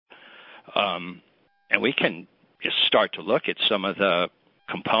And we can just start to look at some of the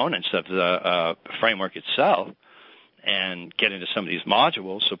components of the framework itself and get into some of these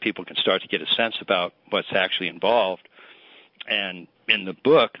modules so people can start to get a sense about what's actually involved. And in the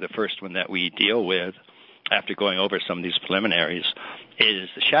book, the first one that we deal with, after going over some of these preliminaries, is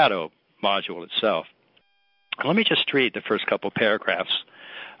the shadow module itself. Let me just read the first couple paragraphs.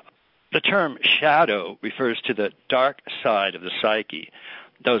 The term shadow refers to the dark side of the psyche,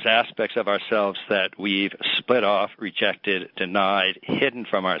 those aspects of ourselves that we've split off, rejected, denied, hidden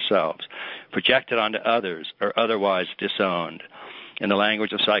from ourselves, projected onto others, or otherwise disowned. In the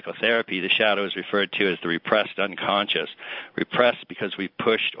language of psychotherapy, the shadow is referred to as the repressed unconscious, repressed because we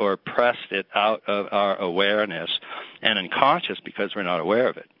pushed or pressed it out of our awareness, and unconscious because we're not aware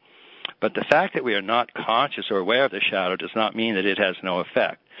of it. But the fact that we are not conscious or aware of the shadow does not mean that it has no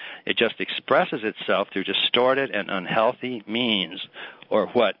effect. It just expresses itself through distorted and unhealthy means, or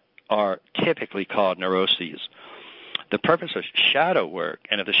what are typically called neuroses. The purpose of shadow work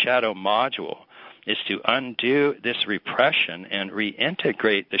and of the shadow module is to undo this repression and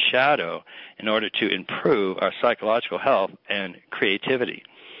reintegrate the shadow in order to improve our psychological health and creativity.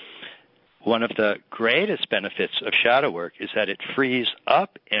 One of the greatest benefits of shadow work is that it frees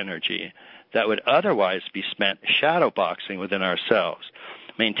up energy that would otherwise be spent shadow boxing within ourselves.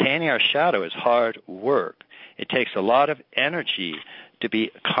 Maintaining our shadow is hard work. It takes a lot of energy to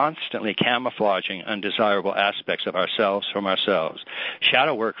be constantly camouflaging undesirable aspects of ourselves from ourselves.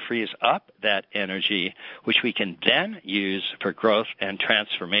 Shadow work frees up that energy, which we can then use for growth and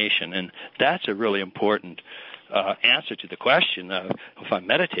transformation. And that's a really important answer to the question of, if I'm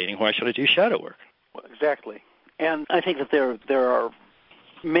meditating, why should I do shadow work? Well, exactly. And I think that there are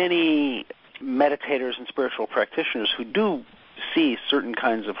many meditators and spiritual practitioners who do see certain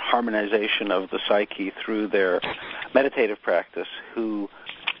kinds of harmonization of the psyche through their meditative practice, who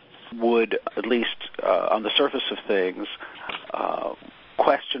would, at least on the surface of things,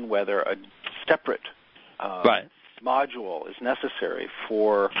 question whether a separate module is necessary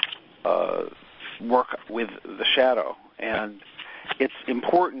for work with the shadow. And it's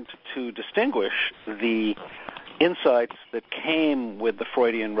important to distinguish the insights that came with the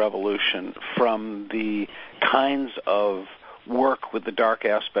Freudian Revolution from the kinds of work with the dark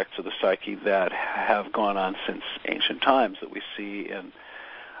aspects of the psyche that have gone on since ancient times, that we see in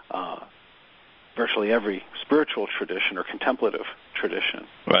virtually every spiritual tradition or contemplative tradition.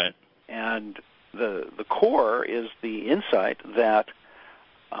 Right. And the core is the insight that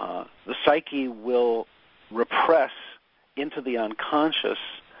the psyche will repress into the unconscious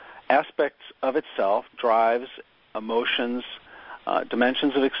aspects of itself, drives, emotions,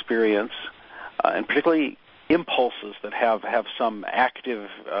 dimensions of experience, and particularly impulses that have some active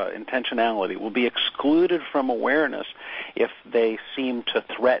intentionality will be excluded from awareness if they seem to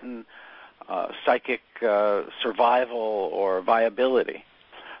threaten psychic survival or viability.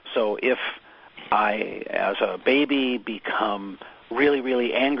 So if I, as a baby, become really,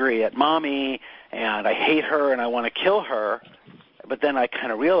 really angry at mommy and I hate her and I want to kill her, but then I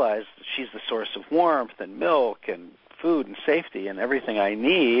kind of realize that she's the source of warmth and milk and food and safety and everything I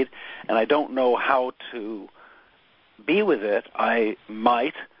need, and I don't know how to be with it, I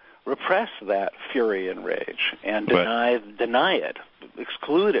might repress that fury and rage and deny it,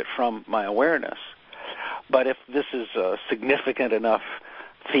 exclude it from my awareness. But if this is a significant enough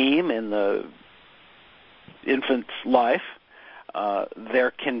theme in the infant's life,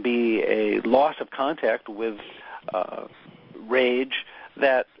 there can be a loss of contact with rage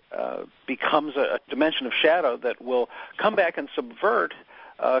that becomes a dimension of shadow that will come back and subvert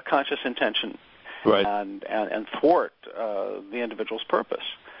conscious intention. Right. And thwart the individual's purpose.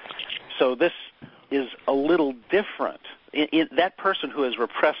 So this is a little different. That person who has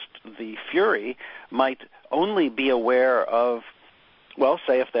repressed the fury might only be aware of, well,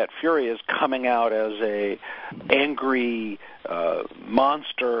 say if that fury is coming out as a angry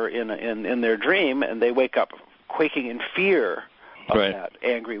monster in their dream, and they wake up quaking in fear of that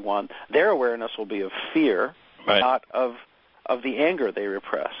angry one, their awareness will be of fear, not of the anger they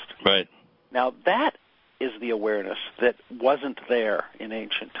repressed. Right. Now, that is the awareness that wasn't there in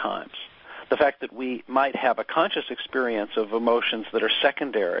ancient times. The fact that we might have a conscious experience of emotions that are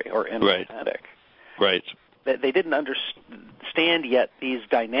secondary or inauthentic. Right. That they didn't understand yet these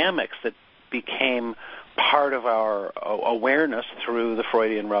dynamics that became part of our awareness through the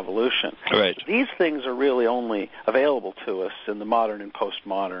Freudian Revolution. Right. These things are really only available to us in the modern and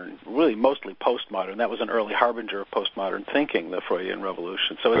postmodern, really mostly postmodern. That was an early harbinger of postmodern thinking, the Freudian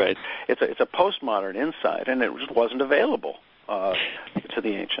Revolution. So it's a postmodern insight, and it just wasn't available to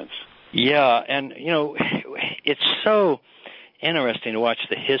the ancients. Yeah, and, it's so interesting to watch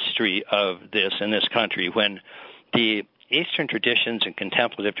the history of this in this country when the Eastern traditions and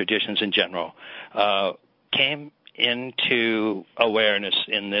contemplative traditions in general came into awareness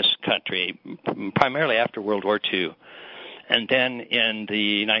in this country, primarily after World War II, and then in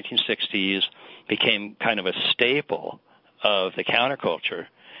the 1960s became kind of a staple of the counterculture.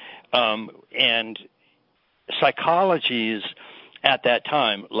 And psychologies at that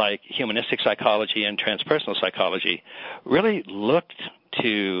time, like humanistic psychology and transpersonal psychology, really looked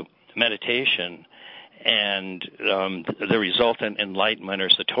to meditation and the resultant enlightenment or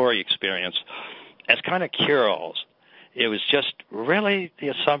Satori experience as kind of cure-alls. It was just really the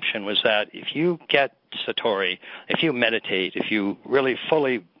assumption was that if you get Satori, if you meditate, if you really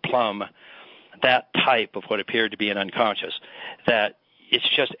fully plumb that type of what appeared to be an unconscious, that it's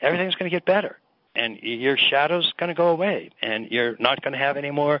just everything's going to get better. And your shadow's going to go away, and you're not going to have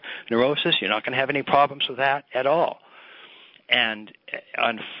any more neurosis. You're not going to have any problems with that at all. And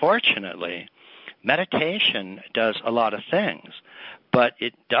unfortunately, meditation does a lot of things, but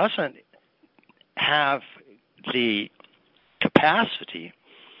it doesn't have the capacity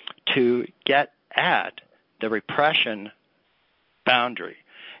to get at the repression boundary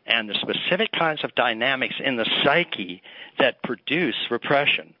and the specific kinds of dynamics in the psyche that produce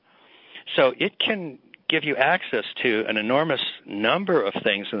repression. So it can give you access to an enormous number of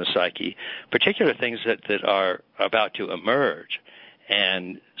things in the psyche, particular things that are about to emerge.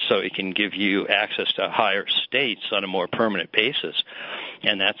 And so it can give you access to higher states on a more permanent basis.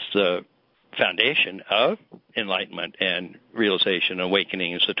 And that's the foundation of enlightenment and realization,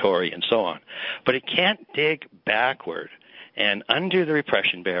 awakening, and Satori, and so on. But it can't dig backward and undo the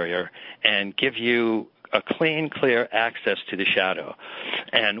repression barrier and give you a clean, clear access to the shadow.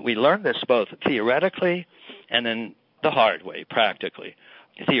 And we learn this both theoretically and then the hard way, practically.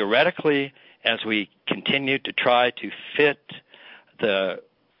 Theoretically, as we continue to try to fit the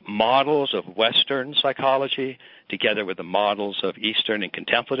models of Western psychology together with the models of Eastern and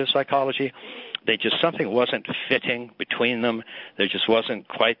contemplative psychology, something wasn't fitting between them. There just wasn't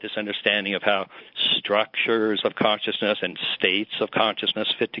quite this understanding of how structures of consciousness and states of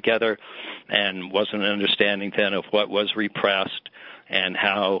consciousness fit together, and wasn't an understanding then of what was repressed and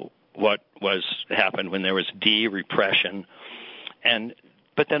what happened when there was de-repression.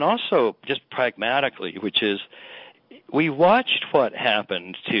 But then also just pragmatically, which is we watched what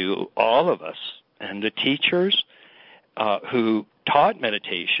happened to all of us and the teachers who taught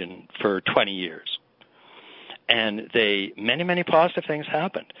meditation for 20 years. And many, many positive things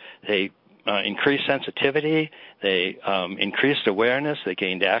happened. They increased sensitivity, they increased awareness, they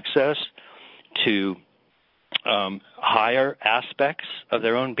gained access to higher aspects of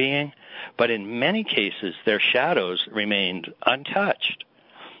their own being, but in many cases their shadows remained untouched.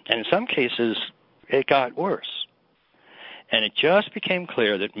 And in some cases it got worse. And it just became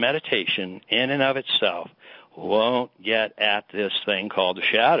clear that meditation in and of itself won't get at this thing called the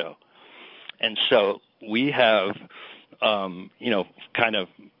shadow. And so we have, kind of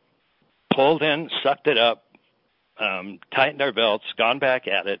pulled in, sucked it up, tightened our belts, gone back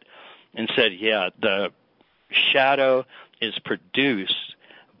at it, and said, the shadow is produced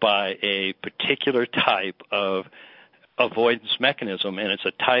by a particular type of avoidance mechanism, and it's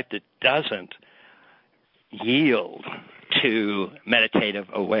a type that doesn't yield to meditative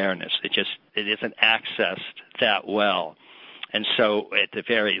awareness. It isn't accessed that well. And so at the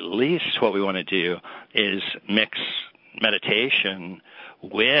very least, what we want to do is mix meditation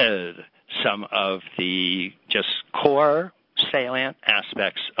with some of the just core salient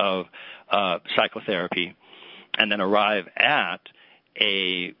aspects of psychotherapy, and then arrive at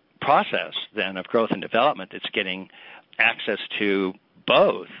a process then of growth and development that's getting access to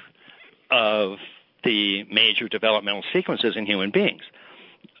both of the major developmental sequences in human beings.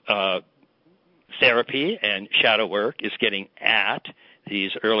 Therapy and shadow work is getting at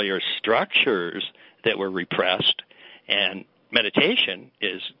these earlier structures that were repressed, and meditation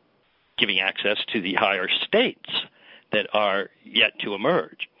is giving access to the higher states that are yet to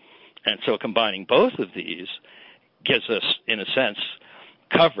emerge. And so combining both of these gives us, in a sense,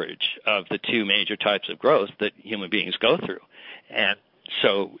 coverage of the two major types of growth that human beings go through. And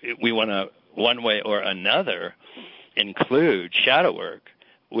so we want to, one way or another, include shadow work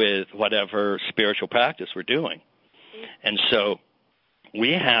with whatever spiritual practice we're doing. And so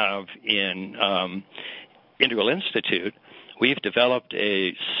we have in Integral Institute, we've developed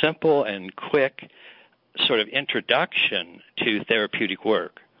a simple and quick sort of introduction to therapeutic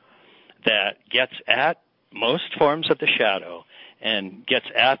work that gets at most forms of the shadow and gets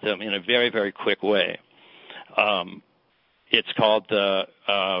at them in a very, very quick way. It's called the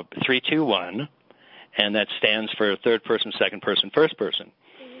 3-2-1, and that stands for third person, second person, first person.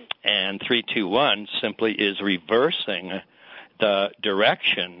 And 3-2-1 simply is reversing the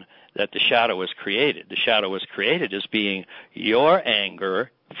direction that the shadow was created. The shadow was created as being your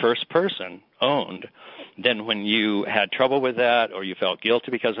anger, first person, owned. Then when you had trouble with that, or you felt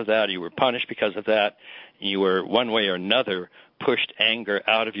guilty because of that, or you were punished because of that, you were one way or another pushed anger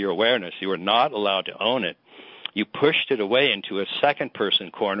out of your awareness. You were not allowed to own it. You pushed it away into a second person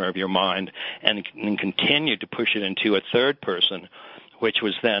corner of your mind and continued to push it into a third person, which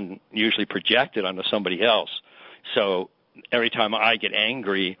was then usually projected onto somebody else. So every time I get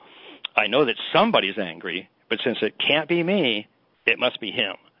angry, I know that somebody's angry, but since it can't be me, it must be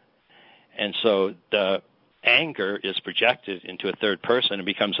him. And so the anger is projected into a third person and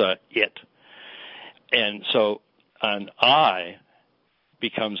becomes a it. And so an I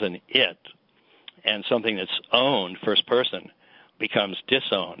becomes an it, and something that's owned, first person, becomes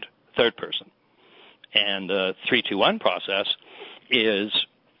disowned, third person. And the 3-2-1 process is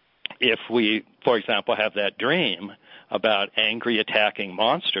if we, for example, have that dream about angry attacking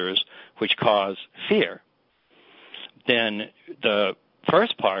monsters which cause fear, then the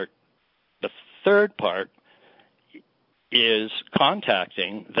first part, the third part, is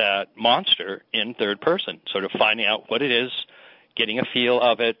contacting that monster in third person, sort of finding out what it is, getting a feel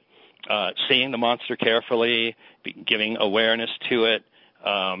of it, seeing the monster carefully, giving awareness to it,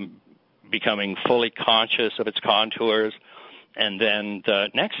 becoming fully conscious of its contours. And then the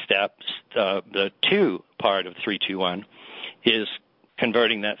next step, the 2 part of 3-2-1, is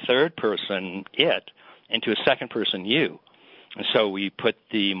converting that third person it into a second person you. And so we put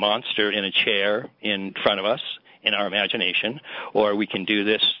the monster in a chair in front of us in our imagination, or we can do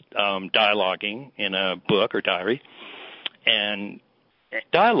this dialoguing in a book or diary, and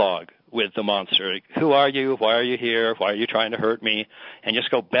dialogue with the monster. Who are you? Why are you here? Why are you trying to hurt me? And just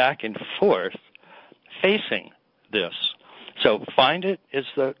go back and forth facing this. So find it is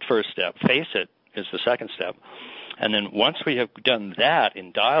the first step. Face it is the second step. And then once we have done that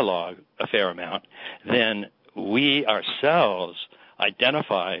in dialogue a fair amount, then we ourselves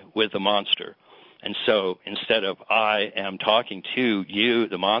identify with the monster. And so instead of I am talking to you,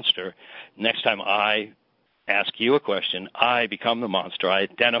 the monster, next time I ask you a question, I become the monster. I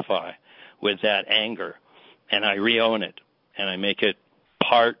identify with that anger, and I re-own it, and I make it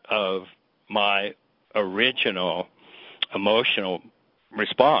part of my original emotional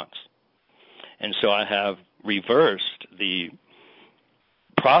response. And so I have reversed the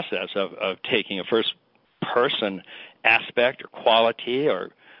process of taking a first-person aspect or quality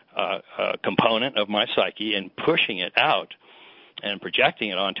or component of my psyche and pushing it out and projecting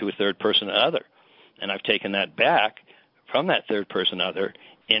it onto a third-person other. And I've taken that back from that third-person other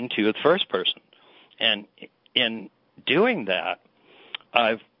into the first person. And in doing that,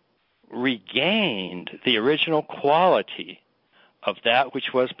 I've regained the original quality of that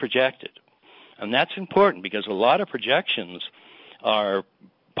which was projected. And that's important because a lot of projections are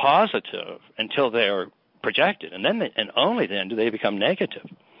positive until they're projected, and then and only then do they become negative.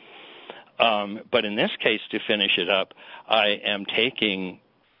 But in this case, to finish it up, I am taking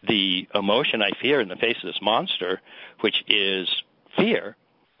the emotion I fear in the face of this monster, which is fear,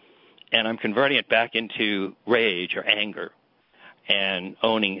 and I'm converting it back into rage or anger and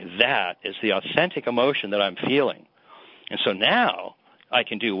owning that as the authentic emotion that I'm feeling. And so now I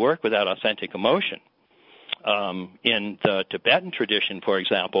can do work with that authentic emotion. In the Tibetan tradition, for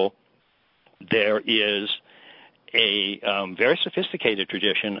example, there is a very sophisticated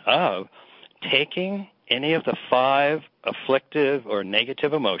tradition of taking any of the 5 afflictive or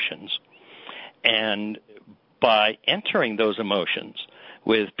negative emotions, and by entering those emotions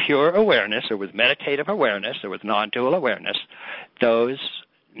with pure awareness or with meditative awareness or with non-dual awareness, those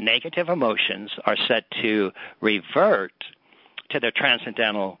negative emotions are set to revert to their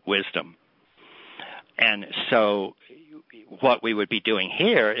transcendental wisdom. And so what we would be doing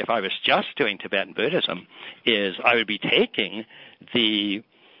here, if I was just doing Tibetan Buddhism, is I would be taking the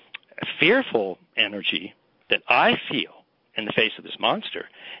fearful energy that I feel in the face of this monster,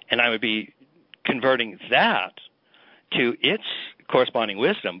 and I would be converting that to its corresponding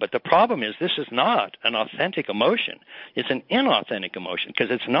wisdom. But the problem is this is not an authentic emotion. It's an inauthentic emotion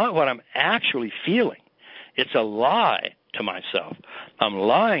because it's not what I'm actually feeling. It's a lie to myself. I'm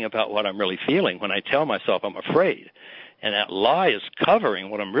lying about what I'm really feeling when I tell myself I'm afraid. And that lie is covering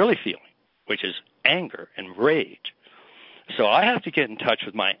what I'm really feeling, which is anger and rage. So I have to get in touch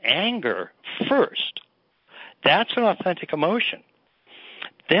with my anger first. That's an authentic emotion.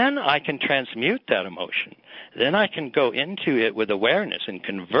 Then I can transmute that emotion. Then I can go into it with awareness and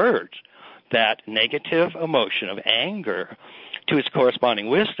convert that negative emotion of anger to its corresponding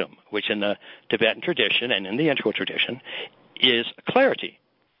wisdom, which in the Tibetan tradition and in the integral tradition is clarity.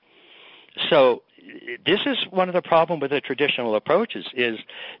 So this is one of the problems with the traditional approaches is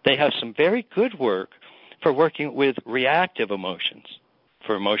they have some very good work for working with reactive emotions,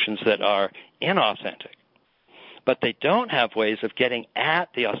 for emotions that are inauthentic. But they don't have ways of getting at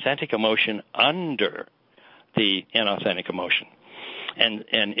the authentic emotion under the inauthentic emotion. And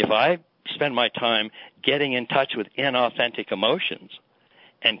if I spend my time getting in touch with inauthentic emotions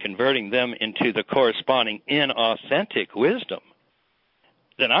and converting them into the corresponding inauthentic wisdom,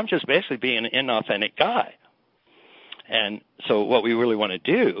 then I'm just basically being an inauthentic guy. And so what we really want to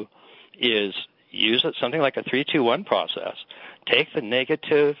do is use something like a 3-2-1 process. Take the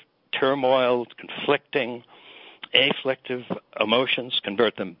negative, turmoil, conflicting, afflictive emotions,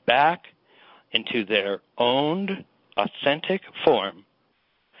 convert them back into their own authentic form,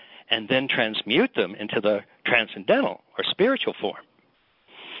 and then transmute them into the transcendental or spiritual form.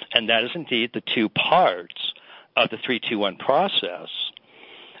 And that is indeed the two parts of the 3-2-1 process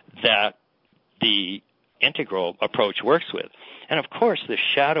that the integral approach works with. And of course, the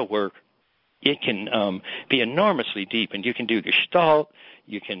shadow work, it can be enormously deep, and you can do Gestalt,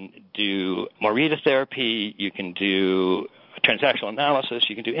 you can do Morita therapy, you can do transactional analysis,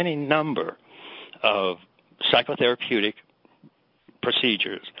 you can do any number of psychotherapeutic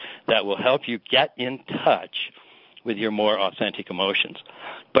procedures that will help you get in touch with your more authentic emotions.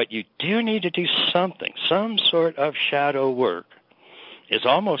 But you do need to do something, some sort of shadow work is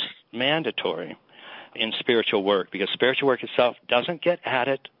almost mandatory in spiritual work, because spiritual work itself doesn't get at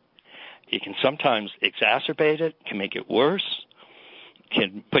it. It can sometimes exacerbate it, can make it worse,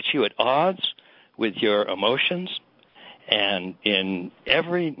 can put you at odds with your emotions, and in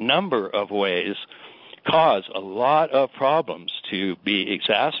every number of ways cause a lot of problems to be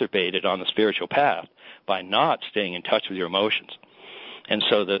exacerbated on the spiritual path by not staying in touch with your emotions. And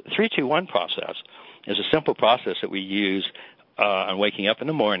so the 3-2-1 process is a simple process that we use on waking up in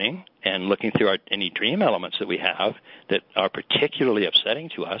the morning and looking through any dream elements that we have that are particularly upsetting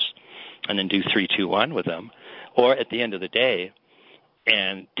to us, and then do 3-2-1 with them, or at the end of the day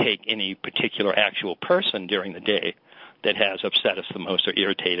and take any particular actual person during the day that has upset us the most or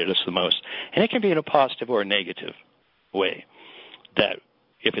irritated us the most. And it can be in a positive or a negative way. That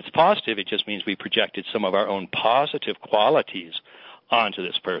if it's positive, it just means we projected some of our own positive qualities onto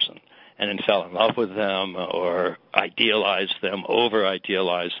this person and then fell in love with them or idealized them,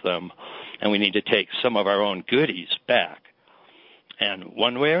 over-idealized them, and we need to take some of our own goodies back. And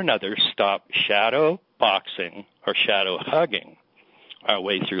one way or another, stop shadow boxing or shadow hugging our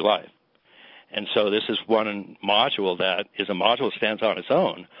way through life. And so this is one module that is a module that stands on its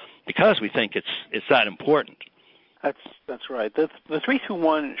own because we think it's that important. That's right. The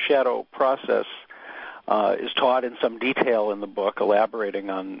 3-2-1 shadow process is taught in some detail in the book, elaborating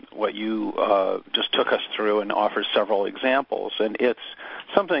on what you just took us through, and offers several examples. And it's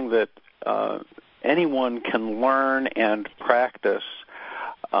something that anyone can learn and practice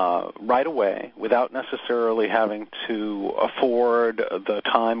right away without necessarily having to afford the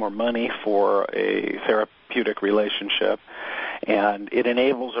time or money for a therapeutic relationship. And it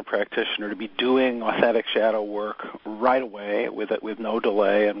enables a practitioner to be doing authentic shadow work right away with no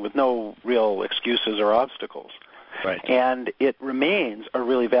delay and with no real excuses or obstacles. Right. And it remains a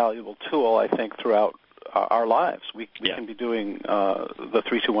really valuable tool, I think, throughout our lives. We can be doing the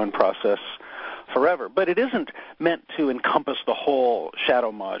 3-2-1 process forever, but it isn't meant to encompass the whole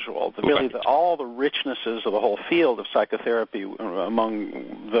shadow module. All the richnesses of the whole field of psychotherapy,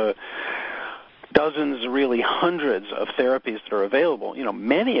 among the dozens, really hundreds of therapies that are available,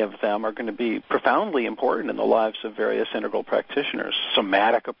 many of them are going to be profoundly important in the lives of various integral practitioners.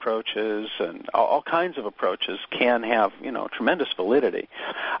 Somatic approaches and all kinds of approaches can have, tremendous validity.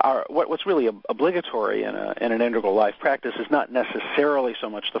 What's really obligatory in an integral life practice is not necessarily so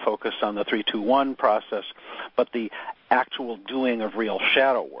much the focus on the 3-2-1 process, but the actual doing of real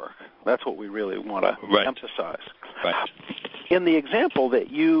shadow work. That's what we really want to emphasize. Right. In the example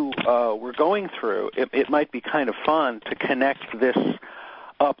that you were going through, it might be kind of fun to connect this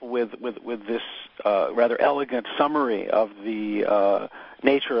up with this rather elegant summary of the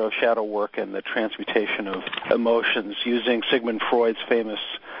nature of shadow work and the transmutation of emotions, using Sigmund Freud's famous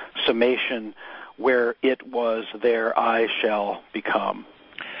summation, where it was there I shall become.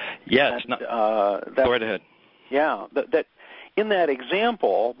 Yes. Go right ahead. Yeah. That in that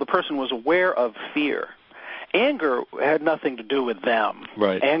example, the person was aware of fear. Anger had nothing to do with them.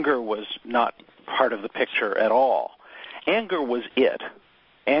 Right. Anger was not part of the picture at all. Anger was it.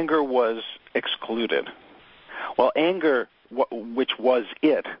 Anger was excluded. Well, anger, which was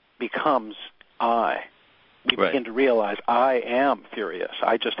it, becomes I. We begin to realize, I am furious.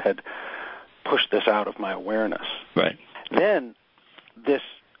 I just had pushed this out of my awareness. Right. Then this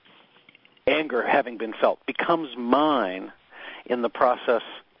anger, having been felt, becomes mine in the process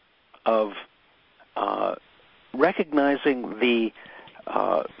of recognizing the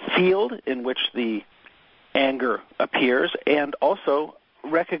field in which the anger appears, and also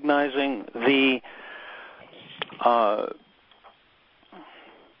recognizing the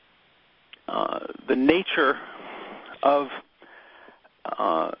nature of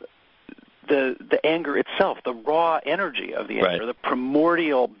the anger itself, the raw energy of the anger, right. the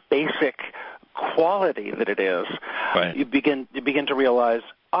primordial, basic quality that it is. Right. You begin to realize,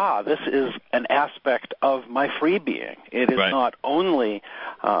 this is an aspect of my free being. It is right. not only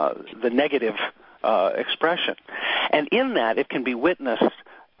the negative expression. And in that, it can be witnessed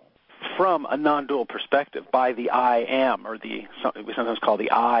from a non-dual perspective by the I am, or we sometimes call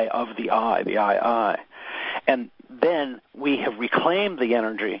the I of the I. And then we have reclaimed the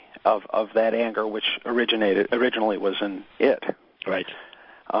energy of that anger, which originally was in it. Right.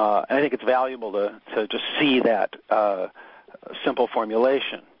 And I think it's valuable to just see that simple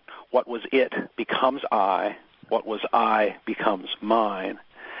formulation. What was it becomes I, what was I becomes mine,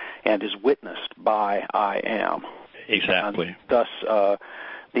 and is witnessed by I am. Exactly. And thus,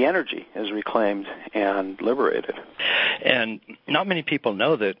 the energy is reclaimed and liberated. And not many people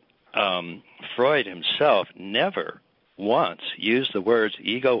know that Freud himself never once used the words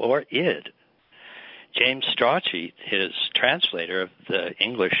ego or id. James Strachey, his translator of the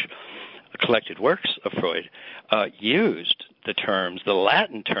English collected works of Freud, used the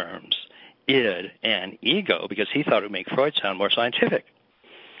Latin terms id and ego because he thought it would make Freud sound more scientific.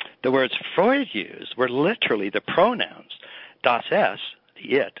 The words Freud used were literally the pronouns das es,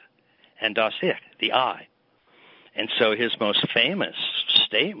 the it, and das ich, the I. And so his most famous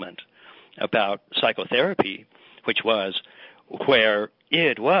statement about psychotherapy, which was, where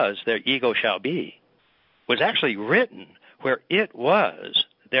id was, there ego shall be, was actually written, where it was,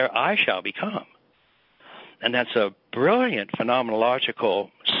 there I shall become. And that's a brilliant phenomenological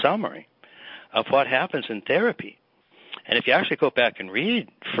summary of what happens in therapy. And if you actually go back and read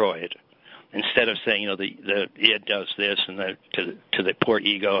Freud, instead of saying, the id does this and to the poor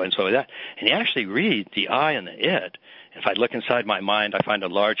ego and so like that, and you actually read the I and the id, if I look inside my mind, I find a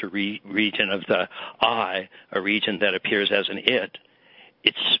larger region of the I, a region that appears as an it.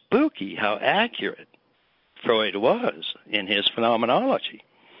 It's spooky how accurate Freud was in his phenomenology.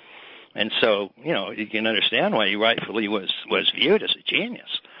 And so, you can understand why he rightfully was viewed as a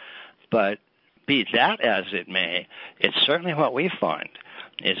genius. But be that as it may, it's certainly what we find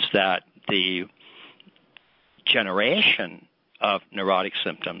is that the generation of neurotic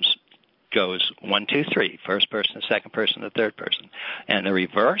symptoms goes 1, 2, 3, first person, the second person, the third person. And the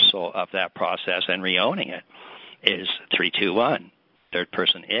reversal of that process and reowning it is 3, 2, 1, third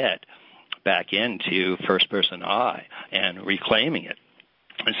person it, back into first person I, and reclaiming it.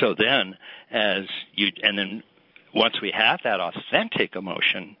 And so then, then once we have that authentic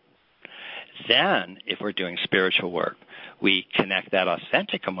emotion, then if we're doing spiritual work, we connect that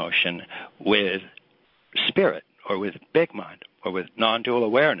authentic emotion with spirit, or with big mind, or with non-dual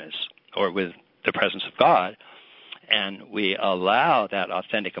awareness, or with the presence of God, and we allow that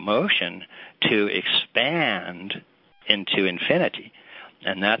authentic emotion to expand into infinity.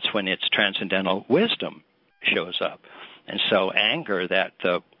 And that's when its transcendental wisdom shows up. And so anger, that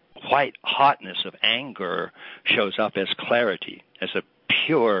the white hotness of anger shows up as clarity, as a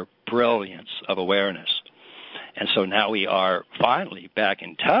pure brilliance of awareness. And so now we are finally back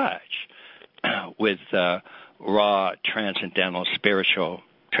in touch with the raw, transcendental, spiritual,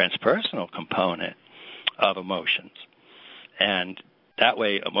 transpersonal component of emotions. And that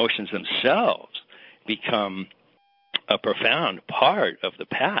way emotions themselves become a profound part of the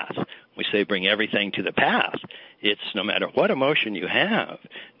path. We say bring everything to the path. It's no matter what emotion you have,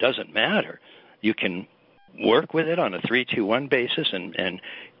 doesn't matter. You can work with it on a 3-2-1 basis and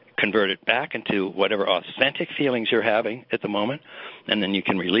convert it back into whatever authentic feelings you're having at the moment, and then you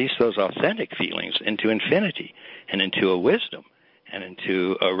can release those authentic feelings into infinity and into a wisdom and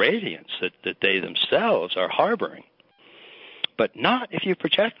into a radiance that they themselves are harboring. But not if you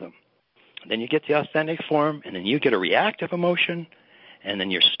project them. Then you get the authentic form, and then you get a reactive emotion, and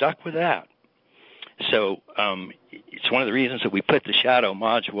then you're stuck with that. So it's one of the reasons that we put the shadow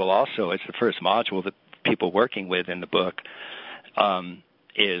module also, it's the first module that people working with in the book,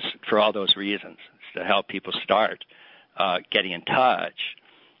 is for all those reasons, to help people start getting in touch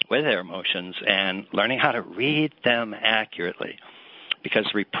with their emotions and learning how to read them accurately.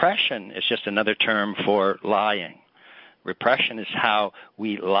 Because repression is just another term for lying. Repression is how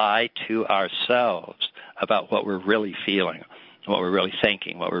we lie to ourselves about what we're really feeling, what we're really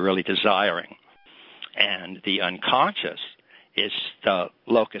thinking, what we're really desiring. And the unconscious is the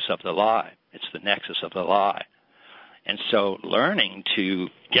locus of the lie. It's the nexus of the lie. And so learning to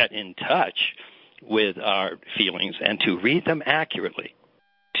get in touch with our feelings and to read them accurately,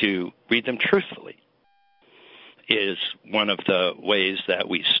 to read them truthfully, is one of the ways that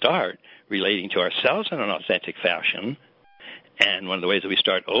we start relating to ourselves in an authentic fashion, and one of the ways that we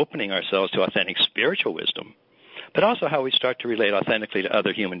start opening ourselves to authentic spiritual wisdom, but also how we start to relate authentically to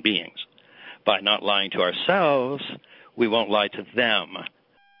other human beings. By not lying to ourselves, we won't lie to them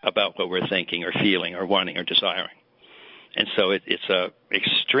about what we're thinking or feeling or wanting or desiring. And so it's a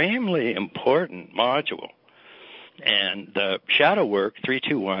extremely important module. And the shadow work,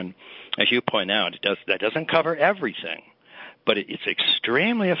 321, as you point out, that doesn't cover everything, but it's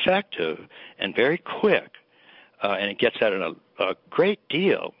extremely effective and very quick, and it gets at a great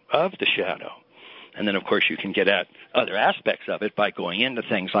deal of the shadow. And then, of course, you can get at other aspects of it by going into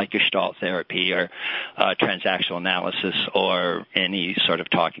things like Gestalt therapy or transactional analysis or any sort of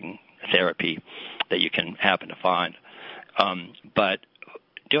talking therapy that you can happen to find. But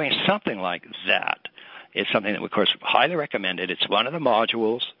doing something like that is something that, of course, highly recommended. It's one of the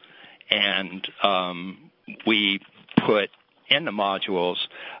modules, and we put in the modules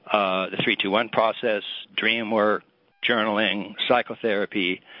the 321 process, dream work, journaling,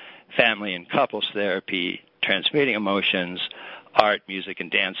 psychotherapy, family and couples therapy, transmuting emotions, art, music,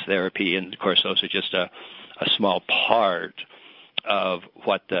 and dance therapy. And, of course, those are just a small part of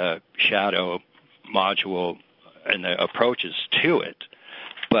what the shadow module and the approaches to it.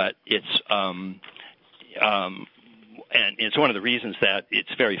 But it's and it's one of the reasons that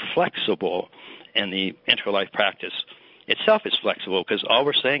it's very flexible, and the integral life practice itself is flexible, because all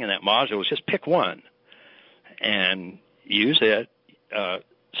we're saying in that module is just pick one and use it.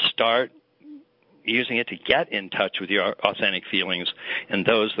 Start using it to get in touch with your authentic feelings, and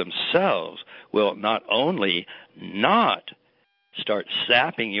those themselves will not only not start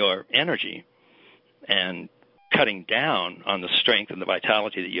sapping your energy and cutting down on the strength and the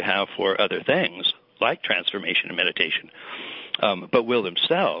vitality that you have for other things, like transformation and meditation, but will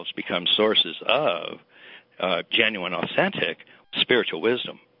themselves become sources of genuine, authentic spiritual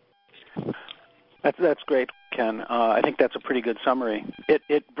wisdom. That's great, Ken. I think that's a pretty good summary.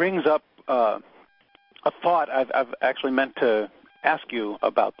 It brings up a thought I've actually meant to ask you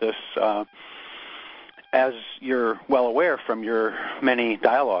about this. As you're well aware from your many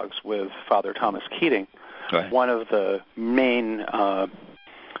dialogues with Father Thomas Keating, right, one of the main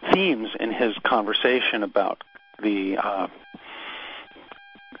themes in his conversation about the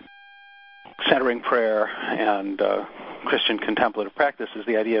centering prayer and Christian contemplative practice is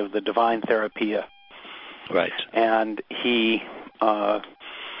the idea of the divine therapia. Right. And he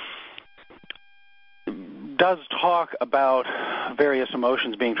does talk about various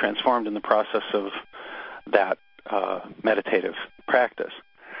emotions being transformed in the process of that meditative practice.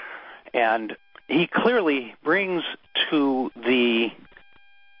 And he clearly brings to the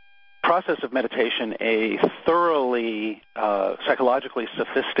process of meditation a thoroughly psychologically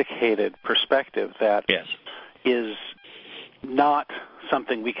sophisticated perspective that yes, is not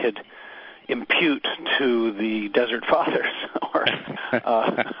something we could impute to the Desert Fathers or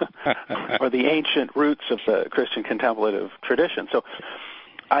the ancient roots of the Christian contemplative tradition. So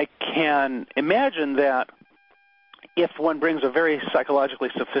I can imagine that if one brings a very psychologically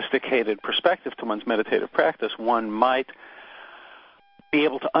sophisticated perspective to one's meditative practice, one might be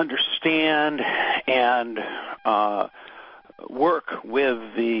able to understand and work with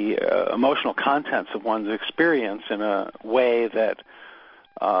the emotional contents of one's experience in a way that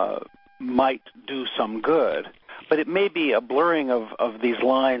might do some good. But it may be a blurring of these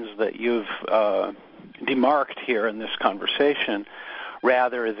lines that you've demarked here in this conversation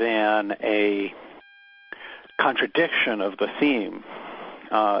rather than a contradiction of the theme.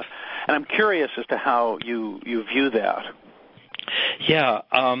 And I'm curious as to how you view that. Yeah,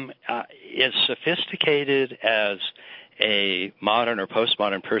 as sophisticated as a modern or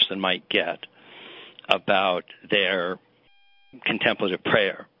postmodern person might get about their contemplative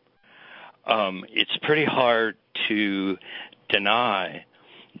prayer, it's pretty hard to deny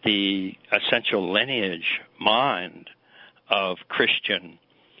the essential lineage mind of Christian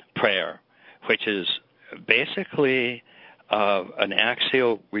prayer, which is basically an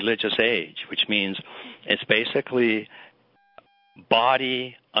axial religious age, which means it's basically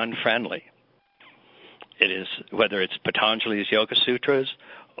body unfriendly. It is, whether it's Patanjali's Yoga Sutras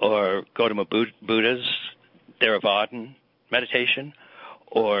or Gautama Buddha's Theravadan meditation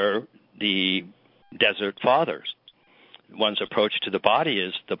or the Desert Fathers. One's approach to the body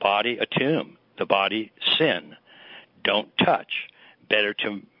is the body a tomb. The body, sin. Don't touch. Better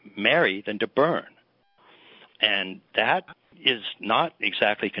to marry than to burn. And that is not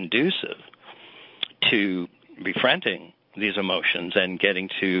exactly conducive to befriending these emotions and getting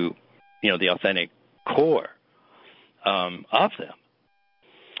to, the authentic core of them.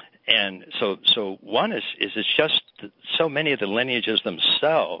 And so one is it's just so many of the lineages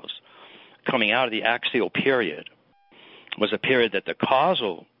themselves coming out of the axial period was a period that the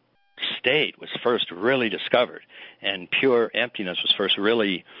causal state was first really discovered, and pure emptiness was first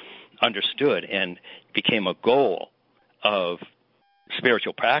really understood and became a goal of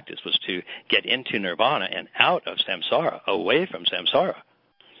spiritual practice, was to get into nirvana and out of samsara, away from samsara.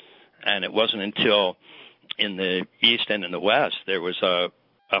 And it wasn't until in the East and in the West there was a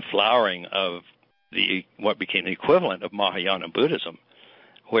flowering of what became the equivalent of Mahayana Buddhism,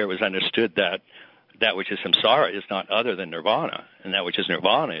 where it was understood that that which is samsara is not other than nirvana, and that which is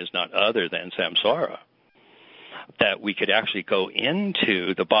nirvana is not other than samsara. That we could actually go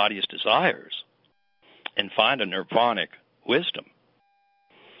into the body's desires and find a nirvanic wisdom.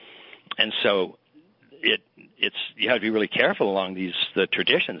 And so it's you have to be really careful along the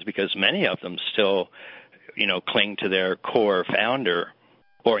traditions, because many of them still, cling to their core founder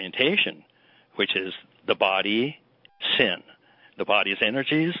orientation, which is the body, sin. The body's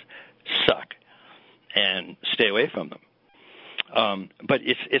energies suck, and stay away from them. But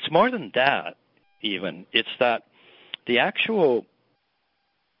it's more than that, even. It's that the actual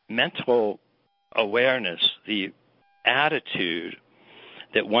mental awareness, the attitude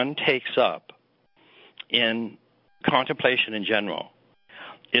that one takes up in contemplation in general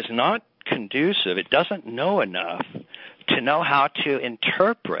is not conducive. It doesn't know enough to know how to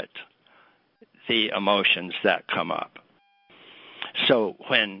interpret the emotions that come up. So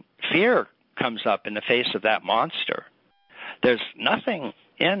when fear comes up in the face of that monster, there's nothing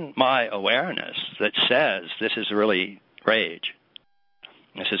in my awareness that says this is really rage,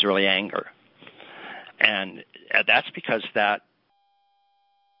 this is really anger. And that's because that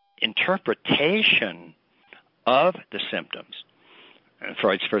interpretation of the symptoms,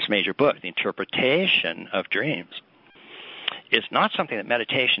 Freud's first major book, the interpretation of dreams, is not something that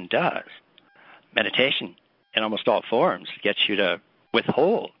meditation does. Meditation, in almost all forms, gets you to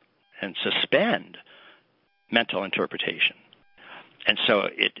withhold and suspend mental interpretation. And so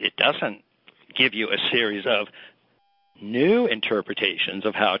it doesn't give you a series of new interpretations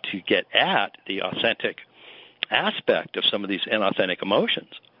of how to get at the authentic aspect of some of these inauthentic emotions.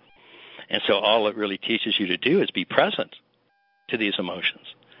 And so all it really teaches you to do is be present to these emotions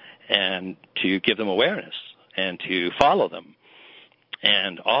and to give them awareness and to follow them.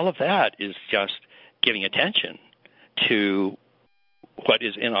 And all of that is just giving attention to what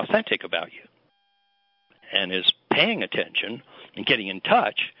is inauthentic about you, and is paying attention and getting in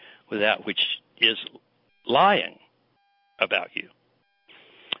touch with that which is lying about you.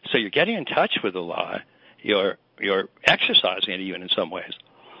 So you're getting in touch with the lie, you're exercising it even in some ways,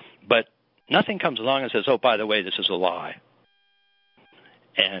 but nothing comes along and says, oh, by the way, this is a lie.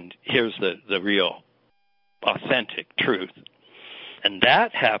 And here's the real authentic truth. And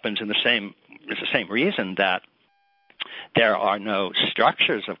that happens it's the same reason that there are no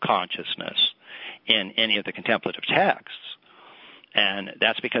structures of consciousness in any of the contemplative texts. And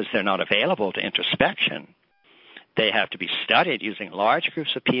that's because they're not available to introspection. They have to be studied using large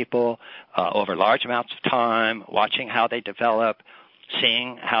groups of people over large amounts of time, watching how they develop,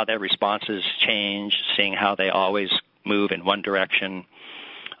 seeing how their responses change, seeing how they always move in one direction.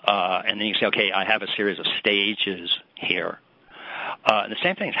 And then you say, okay, I have a series of stages here. And the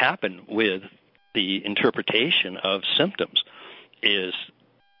same things happen with the interpretation of symptoms.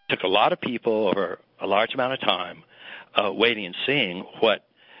 Took a lot of people over a large amount of time waiting and seeing what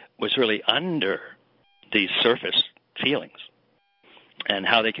was really under these surface feelings and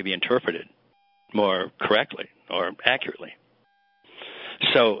how they could be interpreted more correctly or accurately.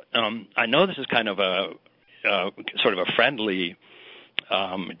 So I know this is kind of a sort of a friendly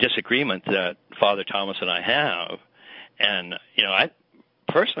disagreement that Father Thomas and I have, and I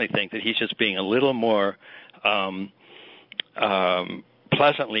personally think that he's just being a little more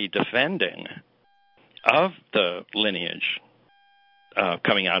pleasantly defending of the lineage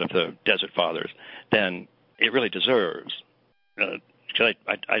coming out of the Desert Fathers than it really deserves.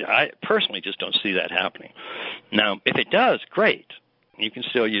 I personally just don't see that happening. Now, if it does, great. You can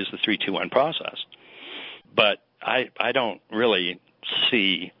still use the 3-2-1 process. But I don't really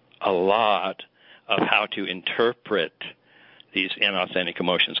see a lot of how to interpret these inauthentic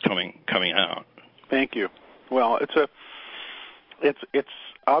emotions coming out. Thank you. Well, it's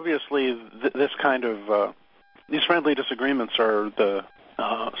obviously this kind of these friendly disagreements are the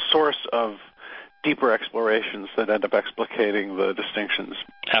source of deeper explorations that end up explicating the distinctions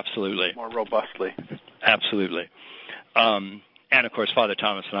Absolutely. more robustly. Absolutely. And, of course, Father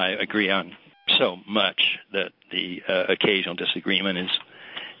Thomas and I agree on so much that the occasional disagreement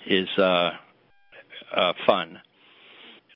is fun.